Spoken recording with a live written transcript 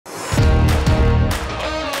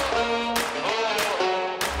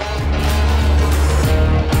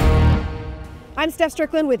I'm Steph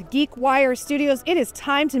Strickland with GeekWire Studios. It is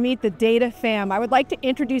time to meet the DataFam. I would like to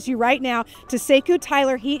introduce you right now to Sekou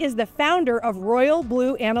Tyler. He is the founder of Royal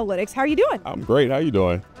Blue Analytics. How are you doing? I'm great. How are you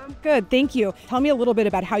doing? I'm good, thank you. Tell me a little bit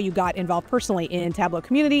about how you got involved personally in Tableau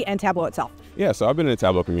Community and Tableau itself. Yeah, so I've been in the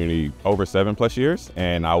Tableau community over 7+ years,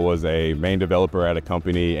 and I was a main developer at a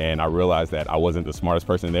company, and I realized that I wasn't the smartest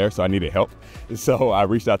person there, so I needed help. So I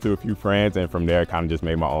reached out to a few friends, and from there kind of just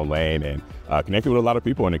made my own lane and connected with a lot of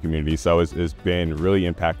people in the community. So it's been really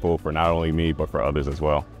impactful for not only me, but for others as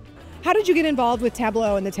well. How did you get involved with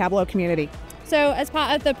Tableau and the Tableau community? So as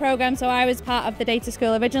part of the program, I was part of the data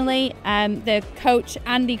school originally. The coach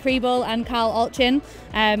Andy Kriebel and Carl Altchin,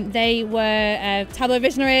 they were Tableau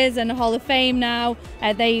visionaries and Hall of Fame now.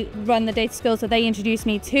 They run the data school, so they introduced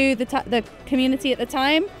me to the community at the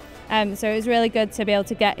time. So it was really good to be able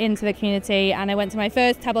to get into the community, and I went to my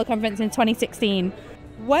first Tableau conference in 2016.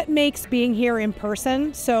 What makes being here in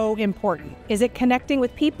person so important? Is it connecting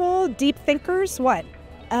with people, deep thinkers, what?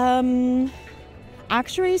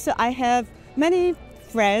 Actually, so I have many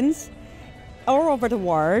friends all over the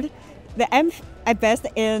world. I'm based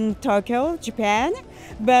in Tokyo, Japan,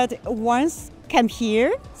 but once came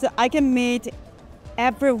here, so I can meet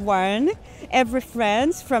everyone, every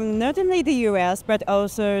friend from not only the US, but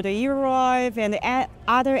also the Europe and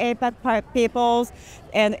other APAC peoples,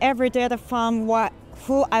 and every data from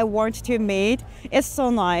who I want to meet. It's so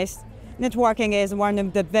nice. Networking is one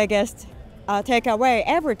of the biggest takeaway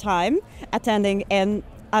every time attending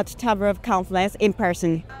at Tableau Conference in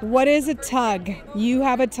person. What is a tug? You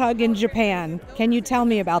have a tug in Japan. Can you tell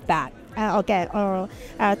me about that?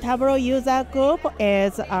 Tableau user group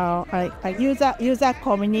is a user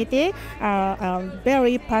community,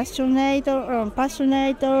 very passionate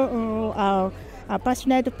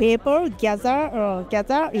people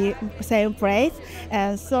gather in same place,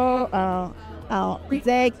 and so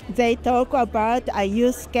they talk about a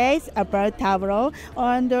use case about Tableau,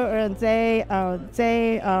 and they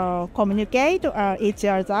communicate each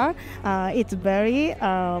other. It's very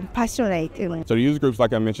passionate. So the user groups,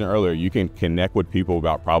 like I mentioned earlier, you can connect with people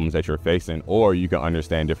about problems that you're facing, or you can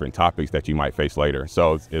understand different topics that you might face later.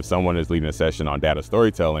 So if someone is leading a session on data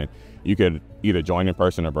storytelling, you could either join in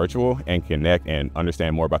person or virtual and connect and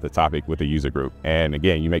understand more about the topic with the user group. And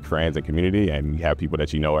again, you make friends and community, and you have people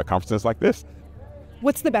that you know at conferences like this.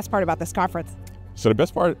 What's the best part about this conference? So the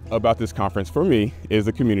best part about this conference for me is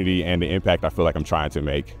the community and the impact I feel like I'm trying to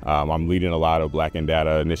make. I'm leading a lot of Black in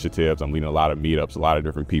Data initiatives. I'm leading a lot of meetups, a lot of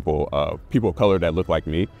different people of color that look like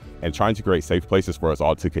me, and trying to create safe places for us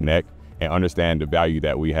all to connect and understand the value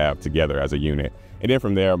that we have together as a unit. And then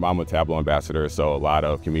from there, I'm a Tableau ambassador, so a lot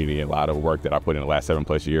of community and a lot of work that I put in the last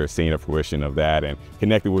 7+ years, seeing the fruition of that and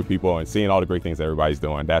connecting with people and seeing all the great things that everybody's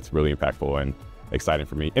doing, that's really impactful and exciting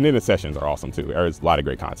for me. And then the sessions are awesome too. There's a lot of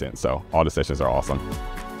great content, so all the sessions are awesome.